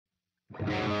Hello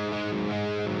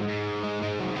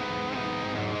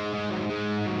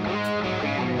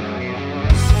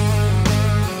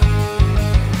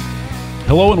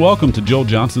and welcome to Joel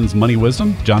Johnson's Money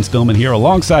Wisdom. John Stillman here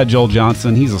alongside Joel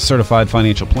Johnson. He's a certified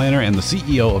financial planner and the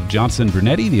CEO of Johnson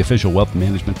Brunetti, the official wealth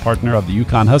management partner of the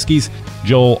Yukon Huskies.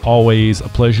 Joel, always a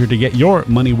pleasure to get your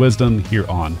money wisdom here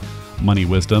on Money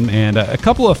Wisdom. And a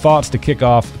couple of thoughts to kick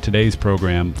off today's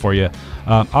program for you.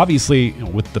 Obviously,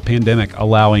 with the pandemic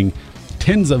allowing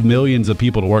tens of millions of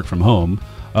people to work from home,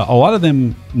 a lot of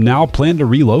them now plan to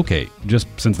relocate just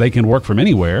since they can work from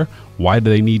anywhere. Why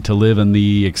do they need to live in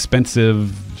the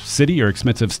expensive city or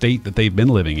expensive state that they've been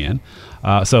living in?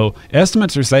 So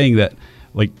estimates are saying that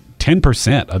like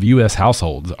 10% of U.S.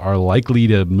 households are likely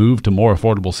to move to more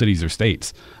affordable cities or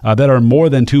states that are more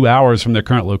than 2 hours from their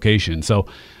current location. So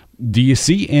do you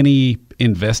see any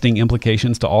investing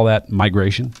implications to all that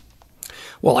migration?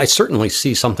 Well, I certainly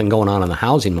see something going on in the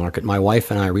housing market. My wife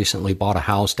and I recently bought a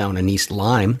house down in East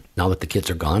Lyme. Now that the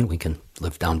kids are gone, we can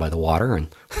live down by the water and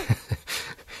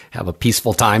have a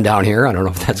peaceful time down here. I don't know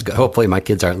if that's good. Hopefully my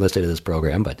kids aren't listening to this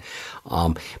program.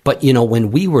 But you know, when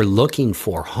we were looking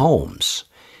for homes,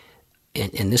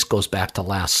 and this goes back to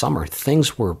last summer,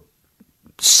 things were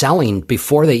selling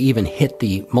before they even hit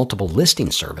the multiple listing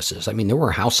services. I mean, there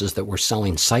were houses that were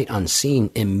selling sight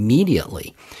unseen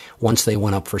immediately once they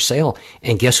went up for sale.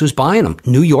 And guess who's buying them?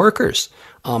 New Yorkers.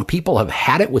 People have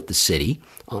had it with the city.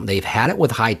 They've had it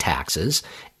with high taxes.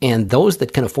 And those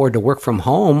that can afford to work from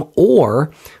home,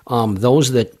 or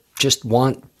those that just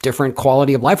want different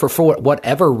quality of life, or for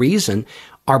whatever reason,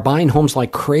 are buying homes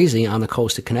like crazy on the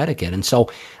coast of Connecticut. And so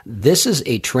this is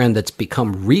a trend that's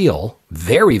become real,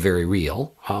 very, very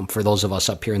real, for those of us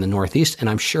up here in the Northeast. And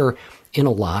I'm sure in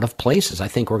a lot of places, I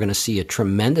think we're going to see a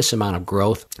tremendous amount of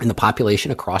growth in the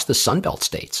population across the Sunbelt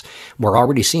states. We're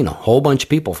already seeing a whole bunch of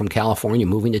people from California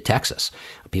moving to Texas.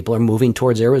 People are moving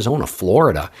towards Arizona,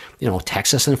 Florida,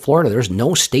 Texas and Florida. There's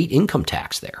no state income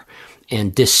tax there.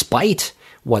 And despite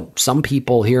what some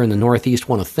people here in the Northeast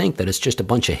want to think, that it's just a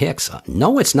bunch of hicks.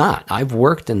 No, it's not. I've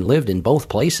worked and lived in both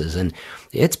places, and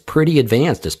it's pretty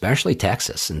advanced, especially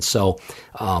Texas. And so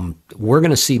we're going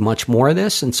to see much more of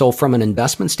this. And so from an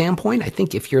investment standpoint, I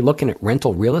think if you're looking at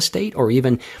rental real estate or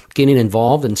even getting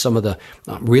involved in some of the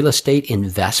real estate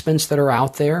investments that are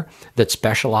out there that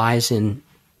specialize in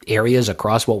areas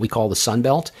across what we call the Sun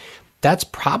Belt, that's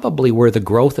probably where the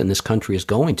growth in this country is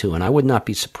going to. And I would not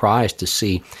be surprised to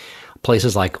see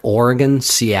places like Oregon,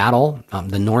 Seattle,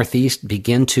 the Northeast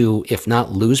begin to, if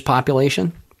not lose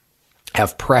population,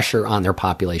 have pressure on their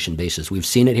population bases. We've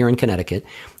seen it here in Connecticut.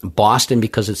 Boston,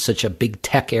 because it's such a big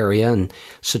tech area and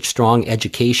such strong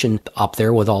education up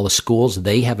there with all the schools,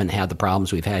 they haven't had the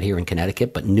problems we've had here in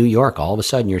Connecticut. But New York, all of a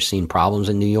sudden you're seeing problems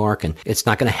in New York, and it's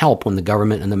not going to help when the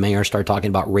government and the mayor start talking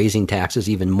about raising taxes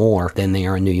even more than they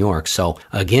are in New York. So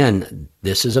again,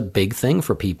 this is a big thing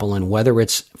for people, and whether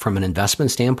it's from an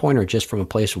investment standpoint or just from a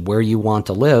place where you want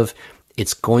to live,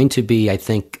 it's going to be, I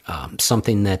think,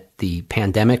 something that the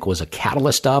pandemic was a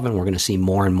catalyst of, and we're going to see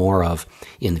more and more of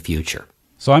in the future.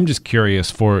 So I'm just curious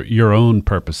for your own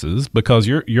purposes, because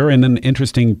you're in an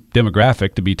interesting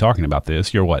demographic to be talking about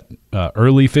this. You're what,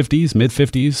 early 50s, mid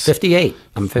 50s? 58.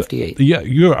 I'm 58. Yeah,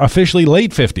 you're officially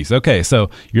late 50s. Okay, so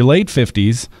you're late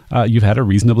 50s. You've had a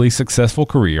reasonably successful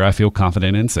career, I feel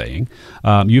confident in saying.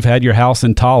 You've had your house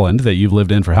in Tolland that you've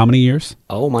lived in for how many years?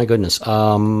 Oh, my goodness.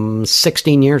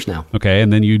 16 years now. Okay,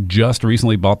 and then you just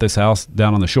recently bought this house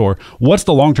down on the shore. What's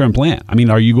the long-term plan? I mean,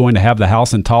 are you going to have the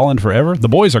house in Tolland forever? The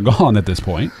boys are gone at this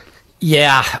point.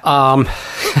 Yeah.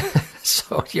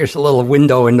 So here's a little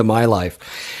window into my life.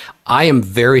 I am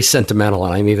very sentimental,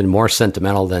 and I'm even more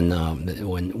sentimental than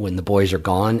when the boys are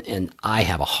gone. And I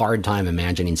have a hard time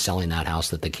imagining selling that house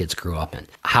that the kids grew up in.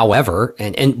 However,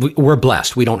 and we're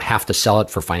blessed. We don't have to sell it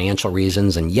for financial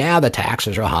reasons. And yeah, the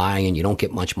taxes are high, and you don't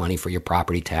get much money for your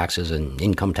property taxes, and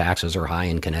income taxes are high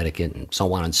in Connecticut, and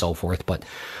so on and so forth. But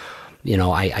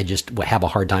I just have a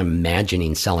hard time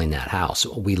imagining selling that house.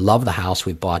 We love the house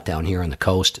we bought down here on the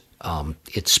coast.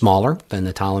 It's smaller than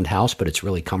the Tolland house, but it's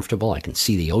really comfortable. I can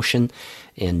see the ocean,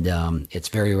 and it's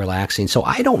very relaxing. So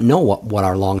I don't know what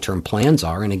our long-term plans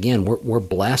are. And again, we're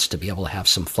blessed to be able to have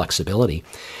some flexibility.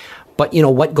 But,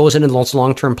 what goes into those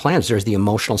long-term plans? There's the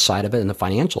emotional side of it and the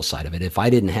financial side of it. If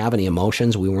I didn't have any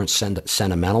emotions, we weren't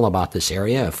sentimental about this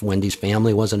area, if Wendy's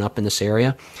family wasn't up in this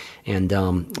area, and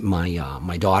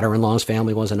my daughter-in-law's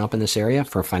family wasn't up in this area,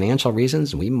 for financial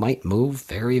reasons, we might move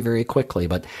very, very quickly.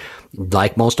 But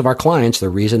like most of our clients, the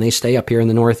reason they stay up here in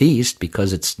the Northeast,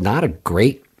 because it's not a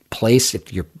great place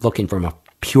if you're looking from a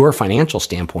pure financial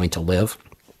standpoint to live.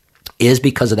 is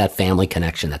because of that family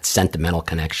connection, that sentimental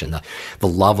connection, the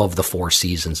love of the Four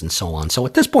Seasons and so on. So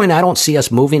at this point, I don't see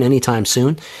us moving anytime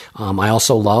soon. I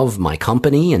also love my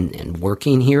company and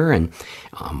working here, and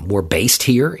we're based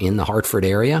here in the Hartford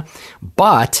area.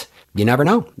 But you never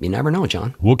know. You never know,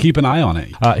 John. We'll keep an eye on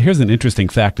it. Here's an interesting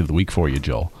fact of the week for you,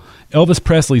 Joel. Elvis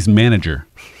Presley's manager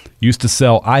used to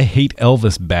sell I Hate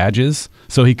Elvis badges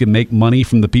so he could make money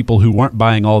from the people who weren't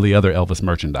buying all the other Elvis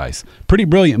merchandise. Pretty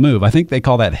brilliant move. I think they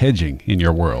call that hedging in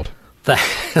your world.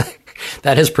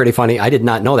 That is pretty funny. I did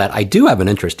not know that. I do have an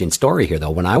interesting story here,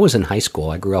 though. When I was in high school,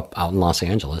 I grew up out in Los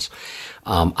Angeles.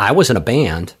 I was in a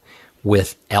band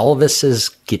with Elvis's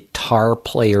guitar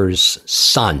player's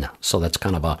son. So that's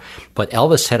kind of but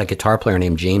Elvis had a guitar player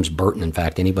named James Burton. In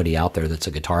fact, anybody out there that's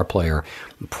a guitar player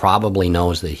probably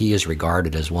knows that he is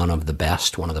regarded as one of the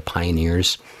best, one of the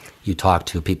pioneers. You talk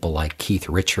to people like Keith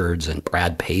Richards and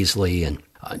Brad Paisley and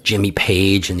Jimmy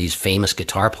Page and these famous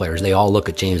guitar players. They all look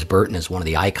at James Burton as one of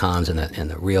the icons and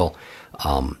the real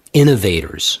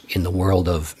innovators in the world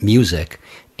of music.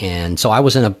 And so I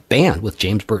was in a band with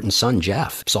James Burton's son,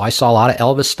 Jeff. So I saw a lot of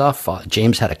Elvis stuff.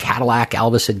 James had a Cadillac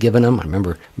Elvis had given him. I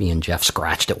remember me and Jeff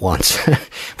scratched it once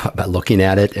by looking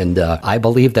at it. And I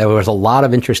believe there was a lot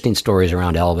of interesting stories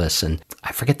around Elvis. And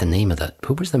I forget the name of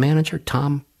who was the manager?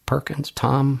 Tom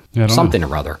something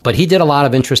or other. But he did a lot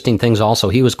of interesting things also.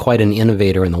 He was quite an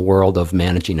innovator in the world of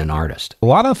managing an artist. A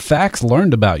lot of facts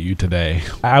learned about you today.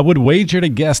 I would wager to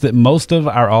guess that most of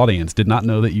our audience did not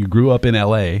know that you grew up in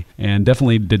L.A. and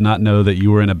definitely did not know that you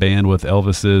were in a band with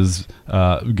Elvis's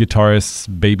guitarist's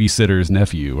babysitter's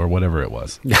nephew or whatever it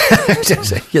was.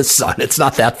 His son. It's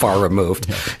not that far removed.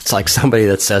 Yeah. It's like somebody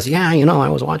that says, yeah, I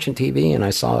was watching TV and I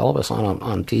saw Elvis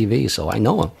on TV, so I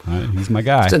know him. He's my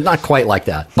guy. It's not quite like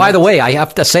that. By the way, I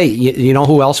have to say, you know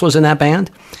who else was in that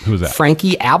band? Who was that?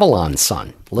 Frankie Avalon's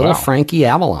son. Little Frankie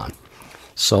Avalon.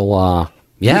 So,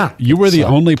 yeah. You were the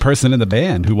only person in the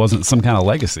band who wasn't some kind of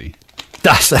legacy.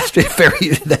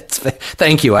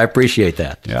 Thank you. I appreciate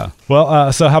that. Yeah.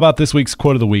 Well, so how about this week's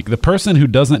quote of the week? The person who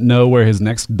doesn't know where his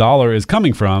next dollar is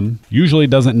coming from usually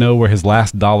doesn't know where his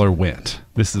last dollar went.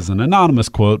 This is an anonymous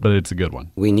quote, but it's a good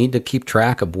one. We need to keep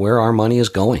track of where our money is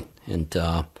going. And,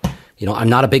 I'm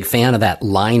not a big fan of that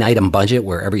line item budget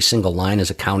where every single line is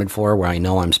accounted for, where I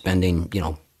know I'm spending,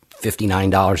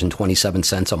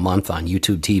 $59.27 a month on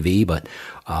YouTube TV. But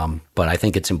I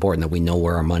think it's important that we know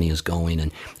where our money is going.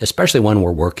 And especially when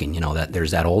we're working, that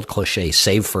there's that old cliche,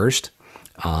 save first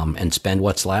and spend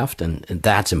what's left. And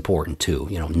that's important too.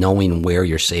 Knowing where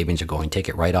your savings are going, take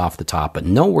it right off the top, but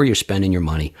know where you're spending your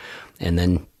money. And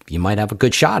then you might have a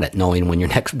good shot at knowing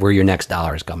where your next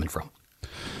dollar is coming from.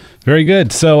 Very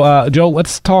good. So, Joel,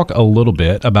 let's talk a little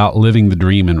bit about living the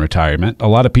dream in retirement. A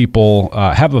lot of people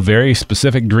have a very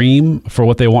specific dream for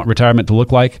what they want retirement to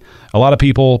look like. A lot of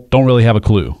people don't really have a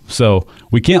clue. So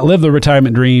we can't live the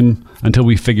retirement dream until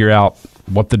we figure out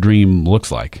what the dream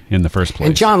looks like in the first place.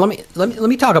 And John, let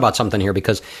me talk about something here,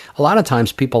 because a lot of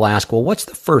times people ask, well, what's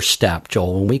the first step,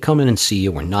 Joel? When we come in and see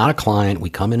you, we're not a client,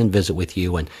 we come in and visit with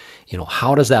you, and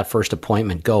how does that first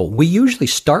appointment go? We usually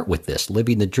start with this,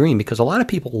 living the dream, because a lot of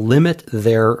people limit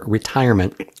their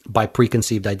retirement by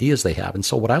preconceived ideas they have. And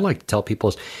so what I like to tell people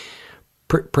is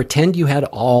pretend you had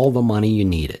all the money you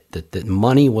needed, that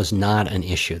money was not an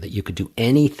issue, that you could do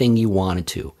anything you wanted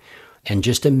to. And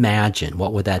just imagine,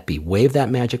 what would that be? Wave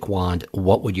that magic wand.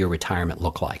 What would your retirement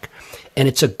look like? And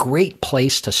it's a great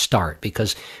place to start,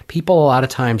 because people, a lot of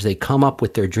times, they come up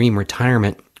with their dream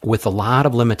retirement with a lot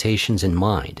of limitations in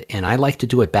mind. And I like to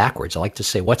do it backwards. I like to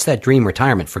say, what's that dream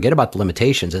retirement? Forget about the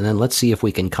limitations, and then let's see if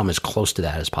we can come as close to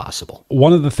that as possible.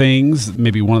 One of the things,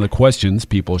 maybe one of the questions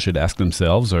people should ask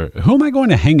themselves are, who am I going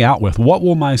to hang out with? What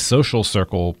will my social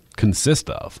circle consist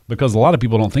of? Because a lot of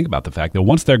people don't think about the fact that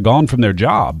once they're gone from their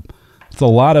job, it's a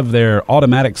lot of their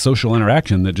automatic social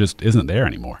interaction that just isn't there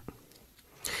anymore.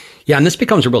 Yeah, and this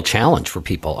becomes a real challenge for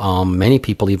people. Many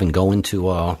people even go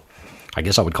into I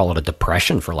guess I would call it a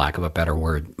depression, for lack of a better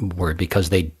word, because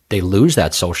they lose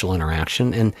that social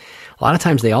interaction. And a lot of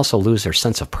times they also lose their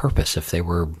sense of purpose if they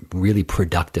were really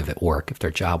productive at work, if their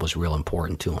job was real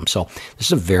important to them. So this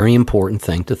is a very important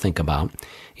thing to think about.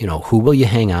 Who will you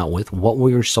hang out with? What will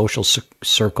your social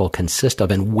circle consist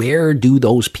of? And where do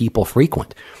those people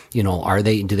frequent? Do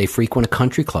they frequent a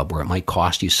country club where it might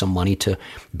cost you some money to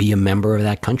be a member of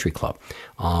that country club?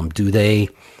 Do they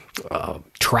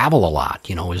travel a lot?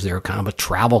 Is there kind of a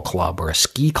travel club or a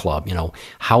ski club?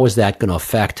 How is that going to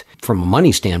affect, from a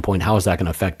money standpoint, how is that going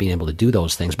to affect being able to do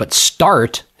those things? But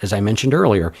start, as I mentioned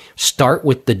earlier, start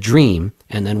with the dream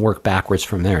and then work backwards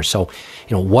from there. So,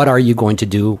 what are you going to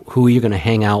do? Who are you going to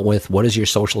hang out with? What does your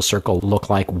social circle look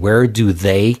like? Where do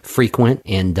they frequent?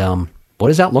 And what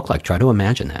does that look like? Try to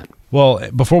imagine that. Well,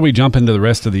 before we jump into the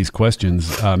rest of these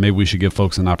questions, maybe we should give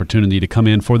folks an opportunity to come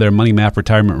in for their Money Map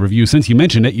Retirement Review. Since you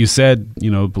mentioned it, you said,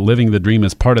 living the dream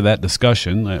is part of that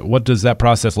discussion. What does that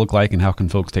process look like, and how can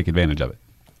folks take advantage of it?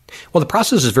 Well, the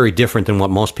process is very different than what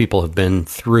most people have been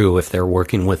through if they're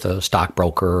working with a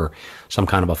stockbroker or some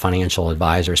kind of a financial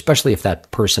advisor, especially if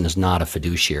that person is not a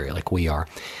fiduciary like we are.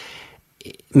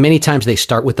 Many times they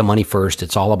start with the money first.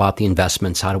 It's all about the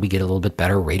investments. How do we get a little bit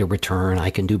better rate of return?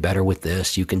 I can do better with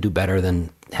this. You can do better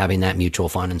than having that mutual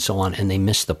fund and so on. And they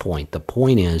miss the point. The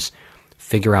point is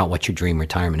figure out what your dream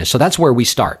retirement is. So that's where we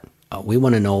start. We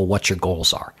want to know what your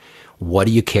goals are. What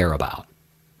do you care about?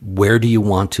 Where do you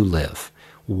want to live?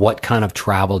 What kind of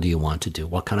travel do you want to do?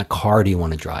 What kind of car do you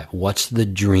want to drive? What's the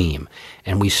dream?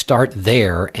 And we start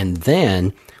there, and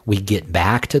then we get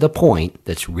back to the point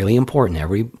that's really important.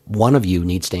 Every one of you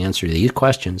needs to answer these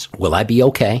questions. Will I be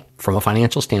okay from a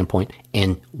financial standpoint?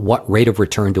 And what rate of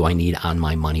return do I need on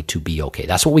my money to be okay?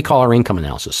 That's what we call our income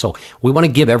analysis. So we want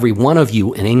to give every one of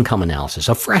you an income analysis,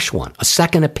 a fresh one, a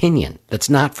second opinion that's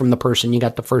not from the person you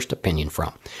got the first opinion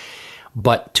from.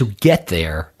 But to get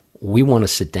there, we want to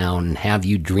sit down and have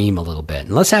you dream a little bit.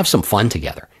 And let's have some fun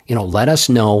together. Let us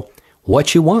know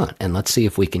what you want, and let's see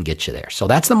if we can get you there. So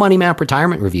that's the Money Map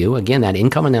Retirement Review. Again, that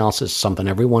income analysis is something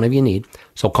every one of you need.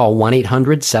 So call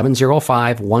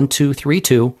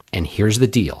 1-800-705-1232. And here's the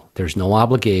deal. There's no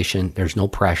obligation. There's no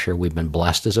pressure. We've been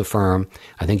blessed as a firm.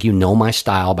 I think you know my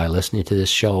style by listening to this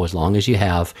show as long as you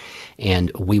have.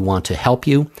 And we want to help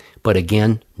you. But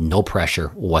again, no pressure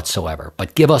whatsoever.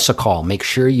 But give us a call. Make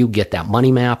sure you get that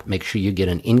money map. Make sure you get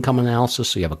an income analysis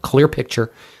so you have a clear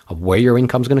picture of where your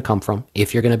income is going to come from,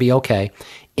 if you're going to be okay.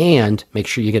 And make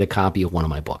sure you get a copy of one of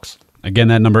my books. Again,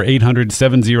 that number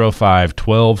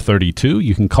 800-705-1232.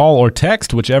 You can call or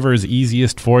text, whichever is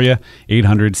easiest for you.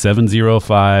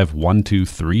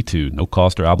 800-705-1232. No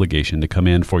cost or obligation to come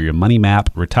in for your Money Map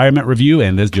Retirement Review.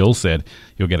 And as Joel said,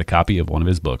 you'll get a copy of one of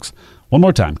his books. One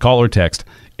more time, call or text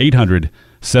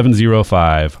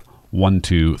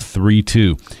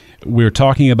 800-705-1232. We're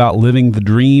talking about living the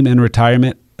dream in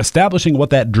retirement, establishing what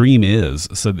that dream is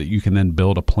so that you can then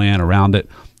build a plan around it.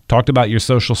 Talked about your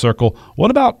social circle.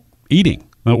 What about eating?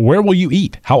 Where will you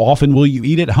eat? How often will you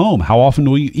eat at home? How often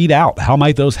will you eat out? How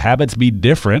might those habits be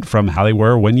different from how they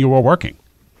were when you were working?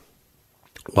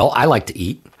 Well, I like to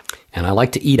eat, and I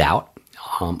like to eat out.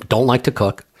 Don't like to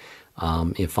cook.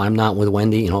 If I'm not with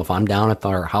Wendy, if I'm down at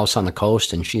our house on the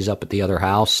coast and she's up at the other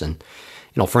house, and,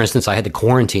 for instance, I had to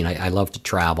quarantine. I love to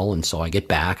travel, and so I get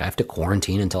back. I have to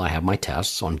quarantine until I have my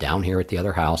test, so I'm down here at the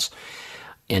other house,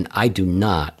 and I do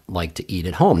not like to eat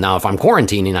at home. Now, if I'm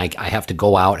quarantining, I have to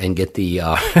go out and get the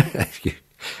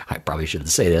I probably shouldn't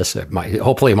say this.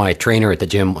 Hopefully my trainer at the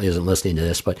gym isn't listening to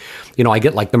this, but, I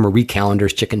get like the Marie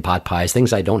Callender's chicken pot pies,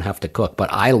 things I don't have to cook,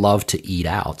 but I love to eat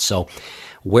out. So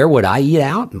where would I eat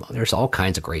out? Well, there's all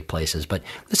kinds of great places, but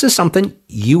this is something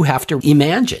you have to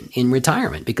imagine in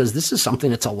retirement, because this is something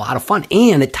that's a lot of fun.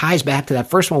 And it ties back to that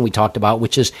first one we talked about,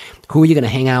 which is who are you going to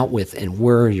hang out with and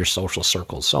where are your social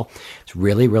circles? So it's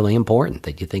really, really important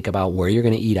that you think about where you're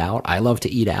going to eat out. I love to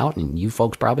eat out, and you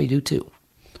folks probably do too.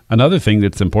 Another thing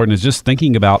that's important is just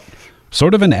thinking about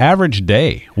sort of an average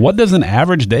day. What does an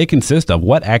average day consist of?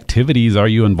 What activities are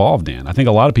you involved in? I think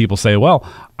a lot of people say, well,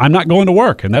 I'm not going to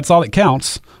work and that's all that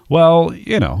counts. Well,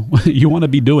 you want to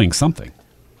be doing something.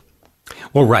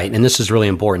 Well, right. And this is really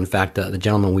important. In fact, the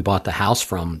gentleman we bought the house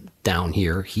from down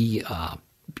here, he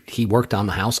worked on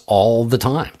the house all the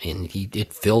time, and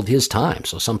it filled his time.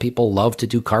 So some people love to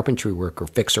do carpentry work or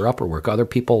fixer-upper work. Other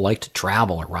people like to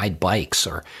travel or ride bikes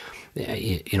or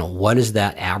what does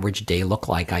that average day look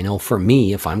like? I know for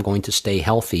me, if I'm going to stay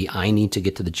healthy, I need to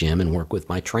get to the gym and work with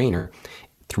my trainer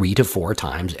 3 to 4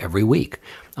 times every week.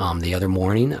 The other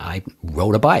morning, I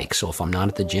rode a bike. So if I'm not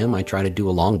at the gym, I try to do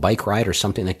a long bike ride or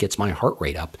something that gets my heart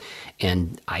rate up.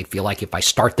 And I feel like if I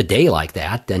start the day like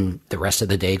that, then the rest of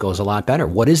the day goes a lot better.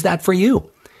 What is that for you?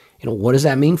 What does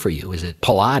that mean for you? Is it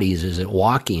Pilates? Is it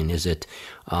walking? Is it,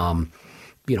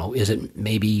 is it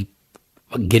maybe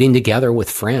getting together with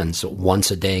friends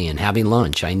once a day and having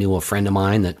lunch? I knew a friend of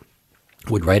mine that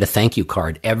would write a thank you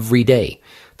card every day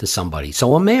to somebody.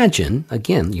 So imagine,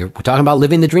 again, we're talking about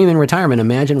living the dream in retirement.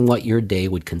 Imagine what your day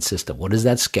would consist of. What does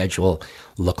that schedule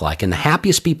look like? And the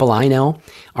happiest people I know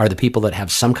are the people that have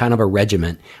some kind of a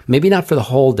regiment, maybe not for the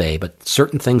whole day, but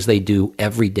certain things they do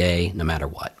every day, no matter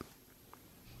what.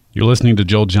 You're listening to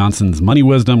Joel Johnson's Money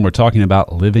Wisdom. We're talking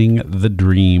about living the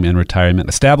dream in retirement,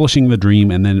 establishing the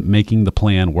dream, and then making the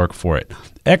plan work for it.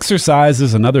 Exercise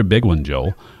is another big one,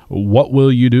 Joel. What will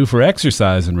you do for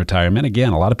exercise in retirement?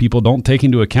 Again, a lot of people don't take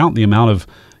into account the amount of,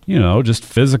 just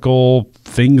physical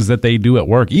things that they do at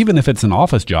work. Even if it's an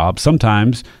office job,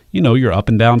 sometimes, you're up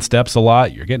and down steps a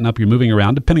lot. You're getting up, you're moving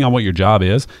around, depending on what your job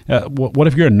is. What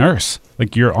if you're a nurse?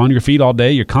 Like, you're on your feet all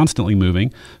day, you're constantly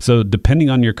moving. So depending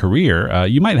on your career,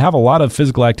 you might have a lot of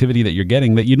physical activity that you're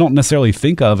getting that you don't necessarily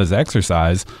think of as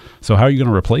exercise. So how are you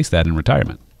going to replace that in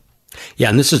retirement? Yeah,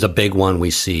 and this is a big one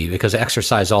we see because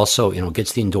exercise also,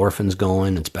 gets the endorphins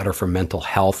going. It's better for mental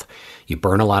health. You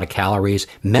burn a lot of calories.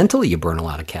 Mentally, you burn a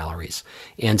lot of calories.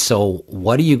 And so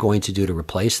what are you going to do to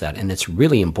replace that? And it's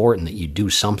really important that you do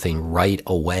something right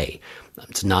away.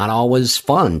 It's not always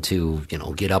fun to,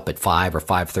 get up at 5 or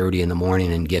 5:30 in the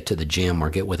morning and get to the gym or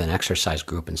get with an exercise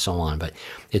group and so on. But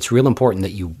it's real important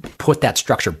that you put that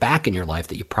structure back in your life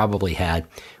that you probably had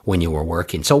when you were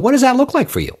working. So what does that look like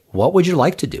for you? What would you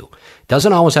like to do? It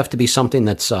doesn't always have to be something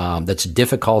that's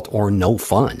difficult or no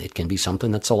fun. It can be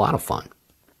something that's a lot of fun.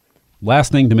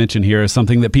 Last thing to mention here is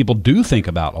something that people do think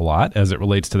about a lot as it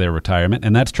relates to their retirement,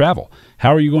 and that's travel.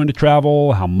 How are you going to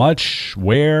travel? How much?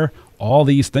 Where? All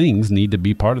these things need to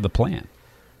be part of the plan.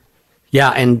 Yeah,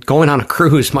 and going on a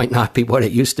cruise might not be what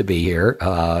it used to be here,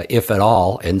 if at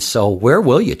all. And so where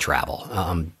will you travel?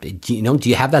 Do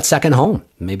you have that second home?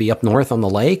 Maybe up north on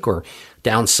the lake or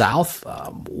down south?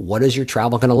 What is your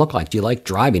travel going to look like? Do you like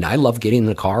driving? I love getting in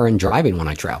the car and driving when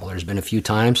I travel. There's been a few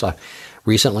times.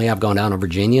 Recently, I've gone down to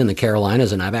Virginia and the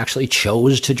Carolinas, and I've actually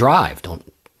chose to drive. Don't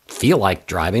feel like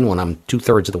driving when I'm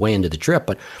 2/3 of the way into the trip,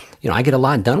 but I get a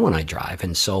lot done when I drive.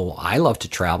 And so I love to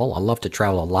travel. I love to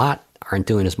travel a lot. Aren't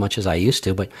doing as much as I used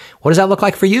to, but what does that look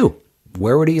like for you?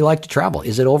 Where would you like to travel?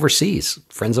 Is it overseas?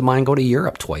 Friends of mine go to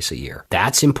Europe twice a year.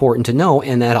 That's important to know.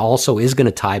 And that also is going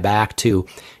to tie back to,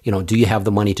 do you have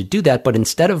the money to do that? But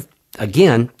instead of,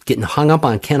 again, getting hung up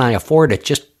on, can I afford it?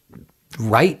 Just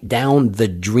write down the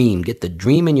dream, get the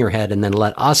dream in your head, and then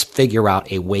let us figure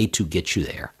out a way to get you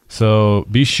there. So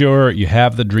be sure you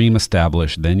have the dream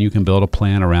established. Then you can build a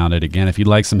plan around it. Again, if you'd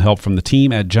like some help from the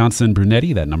team at Johnson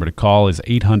Brunetti, that number to call is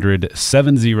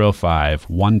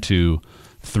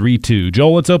 800-705-1232.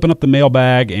 Joel, let's open up the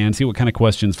mailbag and see what kind of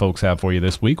questions folks have for you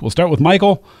this week. We'll start with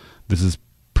Michael. This is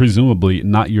presumably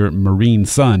not your Marine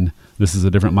son. This is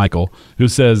a different Michael, who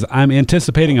says, I'm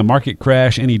anticipating a market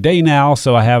crash any day now,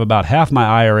 so I have about half my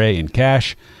IRA in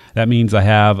cash. That means I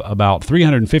have about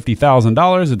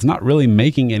 $350,000. It's not really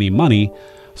making any money,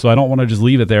 so I don't want to just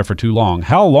leave it there for too long.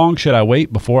 How long should I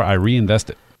wait before I reinvest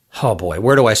it? Oh boy,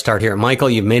 where do I start here? Michael,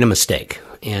 you've made a mistake.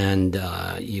 And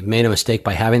you've made a mistake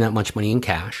by having that much money in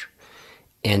cash.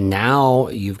 And now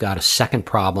you've got a second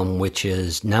problem, which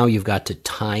is now you've got to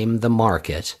time the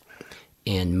market.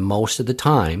 And most of the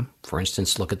time, for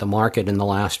instance, look at the market in the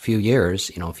last few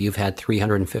years. If you've had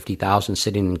 $350,000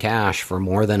 sitting in cash for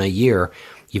more than a year,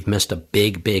 you've missed a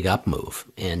big, big up move.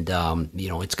 And,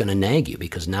 it's going to nag you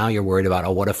because now you're worried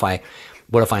about, what if I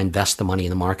invest the money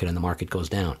in the market and the market goes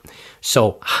down?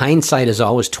 So hindsight is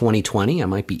always 20/20. I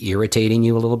might be irritating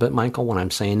you a little bit, Michael, when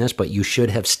I'm saying this, but you should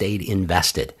have stayed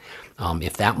invested.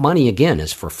 If that money, again,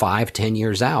 is for 5-10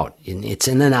 years out, and it's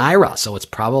in an IRA, so it's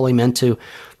probably meant to,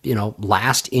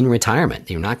 last in retirement.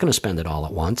 You're not going to spend it all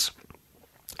at once.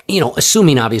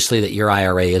 Assuming obviously that your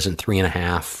IRA isn't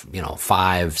 $3.5,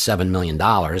 $5-7 million,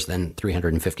 then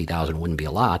 $350,000 wouldn't be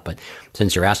a lot. But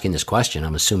since you're asking this question,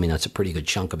 I'm assuming that's a pretty good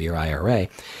chunk of your IRA.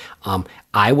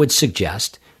 I would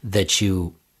suggest that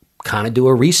you kind of do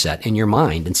a reset in your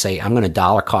mind and say, I'm going to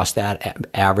dollar cost that,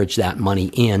 average that money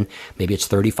in. Maybe it's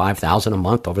 $35,000 a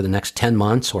month over the next 10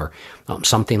 months or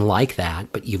something like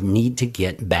that. But you need to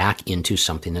get back into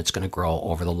something that's going to grow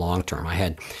over the long term.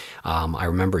 I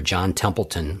remember John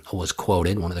Templeton was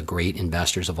quoted, one of the great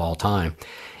investors of all time.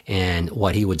 And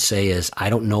what he would say is, I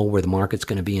don't know where the market's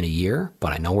going to be in a year,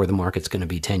 but I know where the market's going to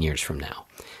be 10 years from now.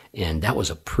 And that was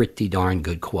a pretty darn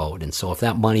good quote. And so if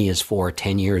that money is for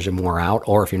 10 years or more out,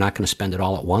 or if you're not going to spend it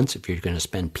all at once, if you're going to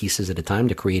spend pieces at a time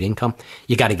to create income,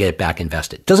 you got to get it back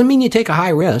invested. Doesn't mean you take a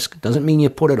high risk. Doesn't mean you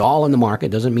put it all in the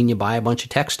market. Doesn't mean you buy a bunch of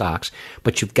tech stocks.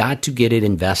 But you've got to get it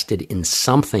invested in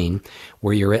something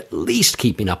where you're at least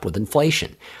keeping up with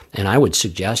inflation. And I would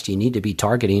suggest you need to be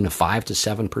targeting a 5 to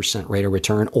 7% rate of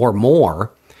return or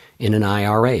more in an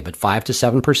IRA. But 5 to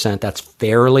 7%, that's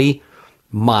fairly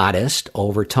modest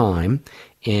over time.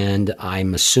 And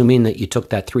I'm assuming that you took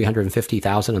that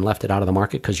 $350,000 and left it out of the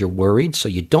market because you're worried. So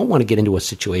you don't want to get into a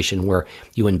situation where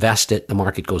you invest it, the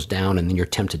market goes down, and then you're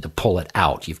tempted to pull it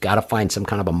out. You've got to find some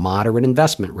kind of a moderate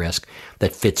investment risk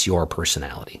that fits your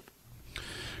personality.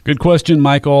 Good question,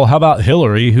 Michael. How about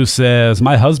Hillary, who says,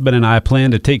 my husband and I plan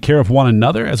to take care of one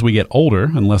another as we get older,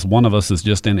 unless one of us is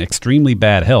just in extremely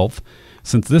bad health.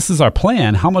 Since this is our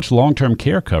plan, how much long-term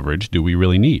care coverage do we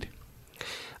really need?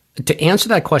 To answer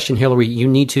that question, Hillary, you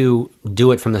need to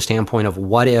do it from the standpoint of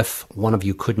what if one of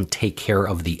you couldn't take care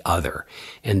of the other,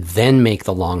 and then make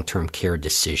the long-term care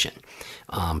decision,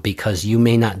 because you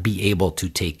may not be able to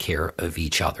take care of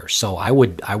each other. So I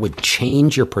would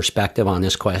change your perspective on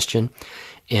this question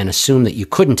and assume that you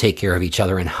couldn't take care of each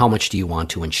other, and how much do you want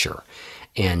to insure?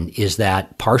 And is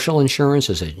that partial insurance?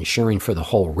 Is it insuring for the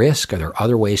whole risk? Are there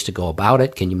other ways to go about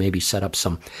it? Can you maybe set up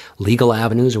some legal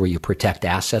avenues where you protect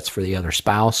assets for the other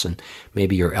spouse, and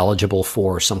maybe you're eligible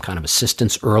for some kind of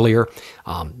assistance earlier?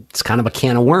 It's kind of a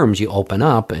can of worms you open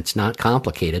up. It's not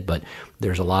complicated, but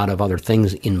there's a lot of other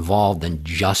things involved than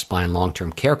just buying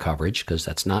long-term care coverage, because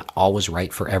that's not always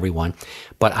right for everyone.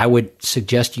 But I would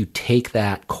suggest you take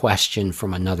that question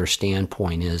from another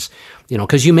standpoint, is,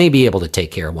 because you may be able to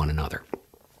take care of one another.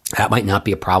 That might not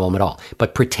be a problem at all,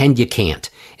 but pretend you can't.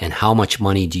 And how much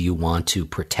money do you want to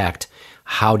protect?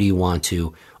 How do you want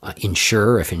to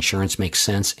insure, if insurance makes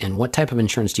sense? And what type of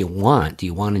insurance do you want? Do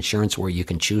you want insurance where you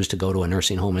can choose to go to a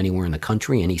nursing home anywhere in the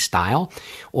country, any style?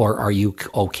 Or are you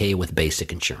okay with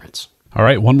basic insurance? All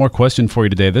right, one more question for you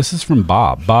today. This is from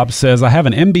Bob. Bob says, I have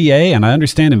an MBA and I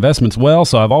understand investments well,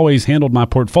 so I've always handled my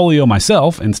portfolio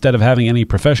myself instead of having any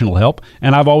professional help,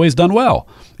 and I've always done well.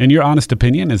 In your honest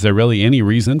opinion, is there really any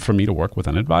reason for me to work with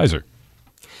an advisor?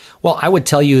 Well, I would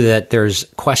tell you that there's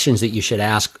questions that you should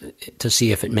ask to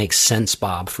see if it makes sense,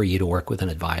 Bob, for you to work with an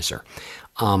advisor.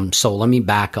 So let me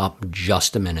back up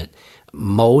just a minute.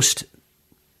 Most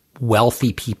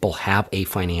wealthy people have a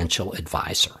financial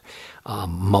advisor.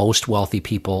 Most wealthy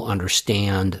people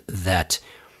understand that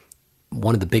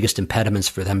one of the biggest impediments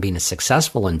for them being a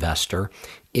successful investor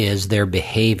is their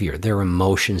behavior, their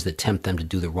emotions that tempt them to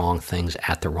do the wrong things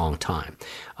at the wrong time.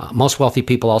 Most wealthy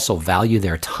people also value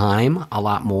their time a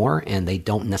lot more, and they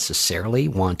don't necessarily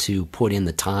want to put in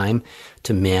the time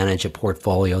to manage a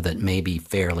portfolio that may be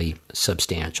fairly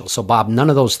substantial. So, Bob, none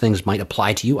of those things might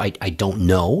apply to you. I don't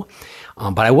know.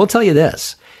 But I will tell you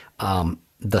this.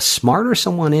 The smarter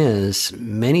someone is,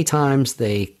 many times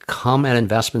they come at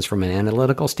investments from an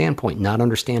analytical standpoint, not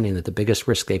understanding that the biggest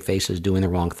risk they face is doing the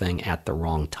wrong thing at the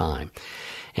wrong time.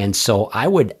 And so I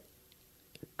would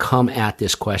come at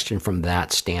this question from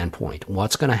that standpoint.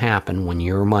 What's going to happen when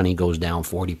your money goes down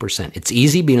 40%? It's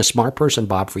easy being a smart person,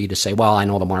 Bob, for you to say, well, I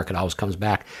know the market always comes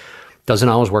back. Doesn't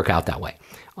always work out that way.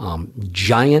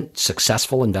 Giant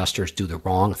successful investors do the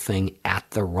wrong thing at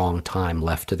the wrong time,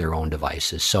 left to their own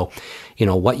devices. So,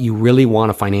 what you really want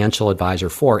a financial advisor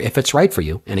for, if it's right for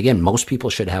you, and again, most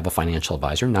people should have a financial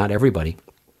advisor, not everybody,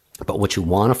 but what you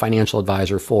want a financial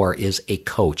advisor for is a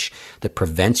coach that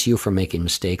prevents you from making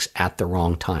mistakes at the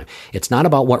wrong time. It's not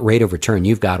about what rate of return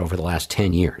you've got over the last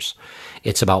 10 years.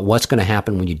 It's about what's going to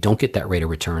happen when you don't get that rate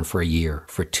of return for a year,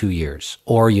 for 2 years,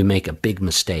 or you make a big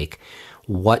mistake.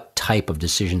 What type of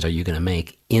decisions are you going to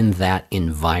make in that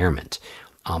environment?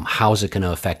 How is it going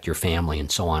to affect your family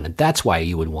and so on? And that's why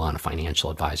you would want a financial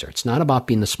advisor. It's not about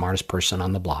being the smartest person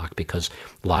on the block, because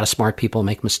a lot of smart people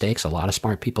make mistakes. A lot of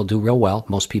smart people do real well.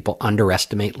 Most people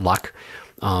underestimate luck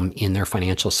in their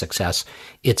financial success.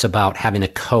 It's about having a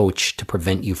coach to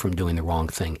prevent you from doing the wrong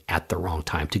thing at the wrong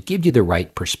time, to give you the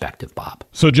right perspective, Bob.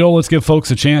 So, Joel, let's give folks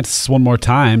a chance one more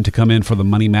time to come in for the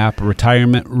Money Map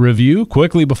Retirement Review.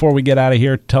 Quickly, before we get out of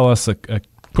here, tell us a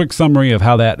quick summary of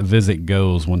how that visit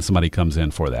goes when somebody comes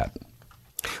in for that.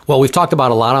 Well, we've talked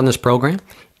about a lot on this program,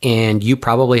 and you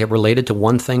probably have related to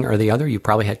one thing or the other. You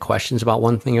probably had questions about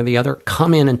one thing or the other.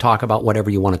 Come in and talk about whatever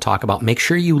you want to talk about. Make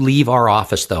sure you leave our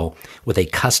office, though, with a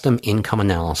custom income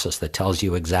analysis that tells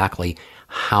you exactly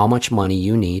how much money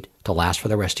you need to last for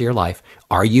the rest of your life.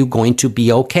 Are you going to be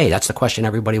okay? That's the question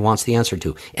everybody wants the answer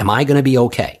to. Am I going to be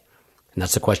okay? And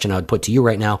that's the question I would put to you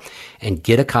right now. And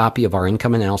get a copy of our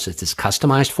income analysis. It's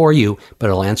customized for you, but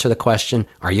it'll answer the question,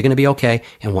 are you going to be okay?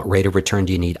 And what rate of return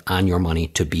do you need on your money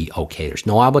to be okay? There's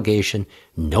no obligation,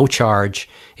 no charge.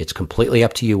 It's completely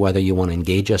up to you whether you want to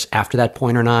engage us after that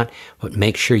point or not. But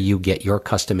make sure you get your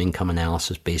custom income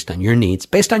analysis based on your needs,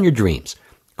 based on your dreams.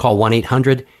 Call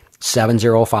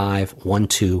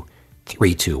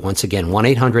 1-800-705-1232. Once again,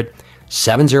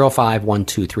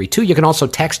 1-800-705-1232. You can also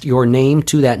text your name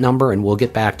to that number, and we'll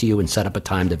get back to you and set up a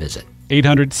time to visit.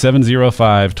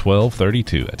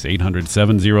 800-705-1232. That's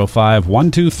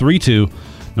 800-705-1232.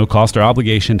 No cost or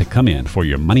obligation to come in for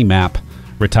your Money Map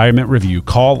Retirement Review.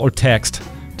 Call or text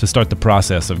to start the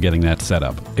process of getting that set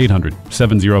up.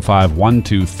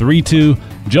 800-705-1232.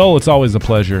 Joel, it's always a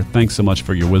pleasure. Thanks so much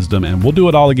for your wisdom, and we'll do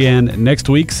it all again next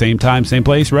week, same time, same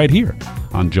place, right here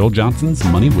on Joel Johnson's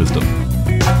Money Wisdom.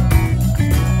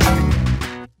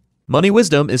 Money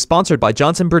Wisdom is sponsored by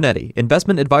Johnson Brunetti.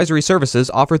 Investment advisory services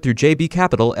offered through JB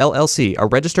Capital, LLC, a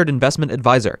registered investment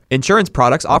advisor. Insurance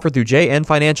products offered through JN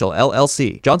Financial,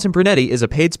 LLC. Johnson Brunetti is a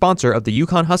paid sponsor of the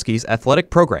Yukon Huskies athletic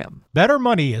program. Better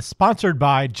Money is sponsored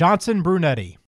by Johnson Brunetti.